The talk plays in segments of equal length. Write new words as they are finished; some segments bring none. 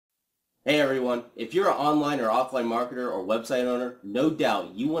Hey everyone, if you're an online or offline marketer or website owner, no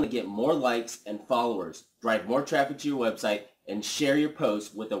doubt you want to get more likes and followers, drive more traffic to your website, and share your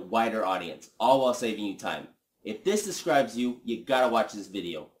posts with a wider audience, all while saving you time. If this describes you, you gotta watch this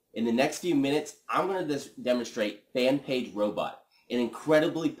video. In the next few minutes, I'm going to demonstrate Fan Page Robot, an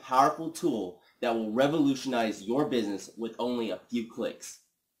incredibly powerful tool that will revolutionize your business with only a few clicks.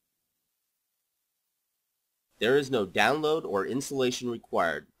 There is no download or installation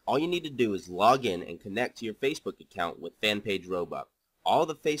required. All you need to do is log in and connect to your Facebook account with FanPage Robot. All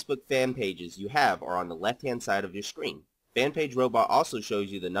the Facebook fan pages you have are on the left-hand side of your screen. FanPage Robot also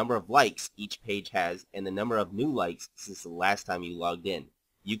shows you the number of likes each page has and the number of new likes since the last time you logged in.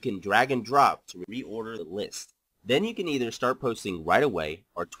 You can drag and drop to reorder the list. Then you can either start posting right away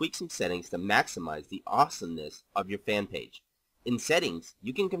or tweak some settings to maximize the awesomeness of your fan page. In settings,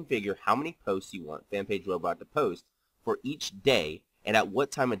 you can configure how many posts you want FanPage Robot to post for each day and at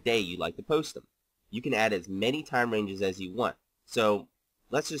what time of day you'd like to post them. You can add as many time ranges as you want. So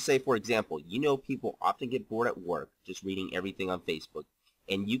let's just say, for example, people often get bored at work just reading everything on Facebook,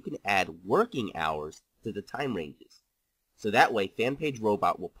 and you can add working hours to the time ranges. So that way FanPage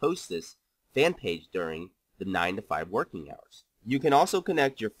Robot will post this fan page during the 9 to 5 working hours. You can also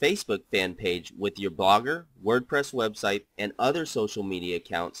connect your Facebook fan page with your Blogger, WordPress website, and other social media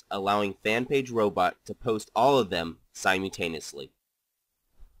accounts, allowing FanPage Robot to post all of them simultaneously.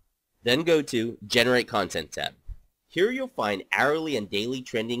 Then go to Generate Content tab. Here you'll find hourly and daily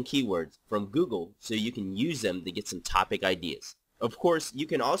trending keywords from Google so you can use them to get some topic ideas. Of course, you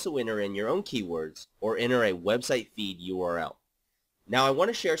can also enter in your own keywords or enter a website feed URL. Now I want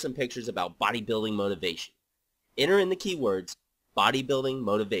to share some pictures about bodybuilding motivation. Enter in the keywords bodybuilding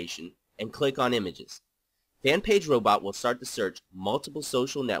motivation and click on images. FanPage Robot will start to search multiple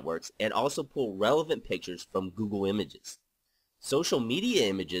social networks and also pull relevant pictures from Google Images. Social media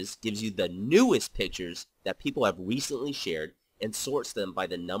images gives you the newest pictures that people have recently shared and sorts them by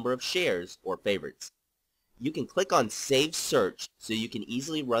the number of shares or favorites. You can click on Save Search so you can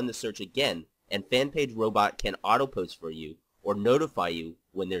easily run the search again, and FanPage Robot can auto-post for you or notify you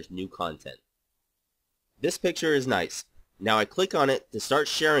when there's new content. This picture is nice. Now I click on it to start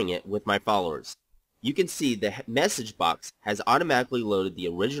sharing it with my followers. You can see the message box has automatically loaded the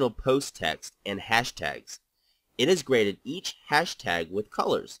original post text and hashtags. It has graded each hashtag with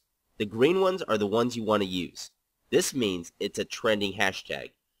colors. The green ones are the ones you want to use. This means it's a trending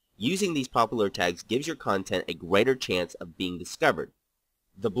hashtag. Using these popular tags gives your content a greater chance of being discovered.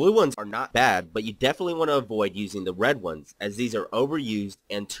 The blue ones are not bad, but you definitely want to avoid using the red ones as these are overused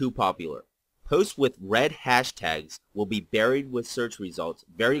and too popular. Posts with red hashtags will be buried with search results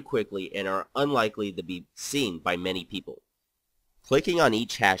very quickly and are unlikely to be seen by many people. Clicking on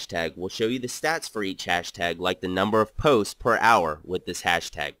each hashtag will show you the stats for each hashtag, like the number of posts per hour with this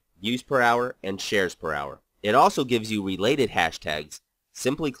hashtag, views per hour, and shares per hour. It also gives you related hashtags.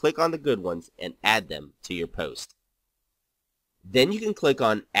 Simply click on the good ones and add them to your post. Then you can click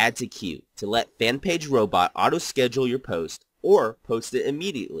on Add to Queue to let FanPage Robot auto-schedule your post or post it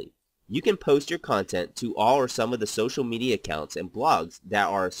immediately. You can post your content to all or some of the social media accounts and blogs that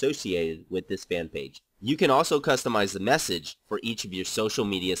are associated with this fan page. You can also customize the message for each of your social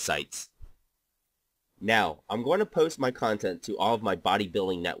media sites. Now, I'm going to post my content to all of my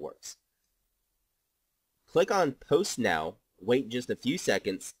bodybuilding networks. Click on Post Now, wait just a few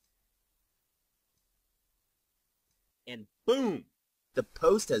seconds, and boom! The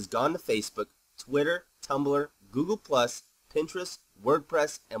post has gone to Facebook, Twitter, Tumblr, Google+, Pinterest,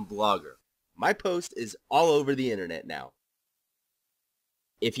 WordPress, and Blogger. My post is all over the internet now.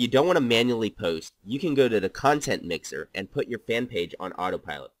 If you don't want to manually post, you can go to the Content Mixer and put your fan page on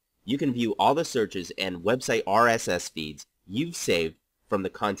autopilot. You can view all the searches and website RSS feeds you've saved from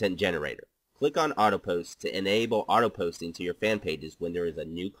the content generator. Click on Autopost to enable autoposting to your fan pages when there is a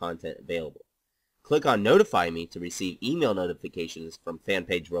new content available. Click on Notify Me to receive email notifications from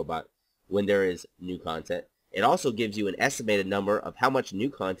FanPage Robot when there is new content. It also gives you an estimated number of how much new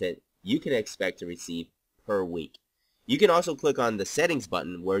content you can expect to receive per week. You can also click on the Settings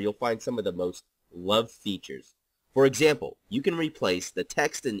button where you'll find some of the most loved features. For example, you can replace the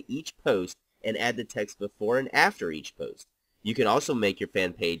text in each post and add the text before and after each post. You can also make your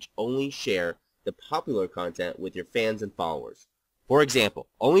fan page only share the popular content with your fans and followers. For example,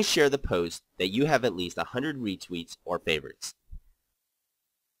 only share the post that you have at least 100 retweets or favorites.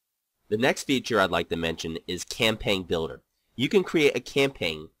 The next feature I'd like to mention is Campaign Builder. You can create a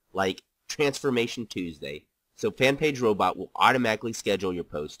campaign like Transformation Tuesday, so FanPage Robot will automatically schedule your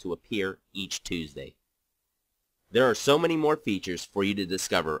posts to appear each Tuesday. There are so many more features for you to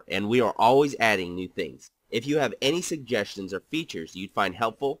discover, and we are always adding new things. If you have any suggestions or features you'd find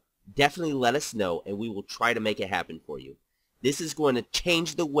helpful, definitely let us know and we will try to make it happen for you. This is going to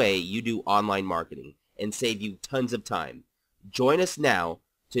change the way you do online marketing and save you tons of time. Join us now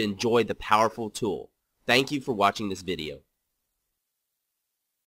to enjoy the powerful tool. Thank you for watching this video.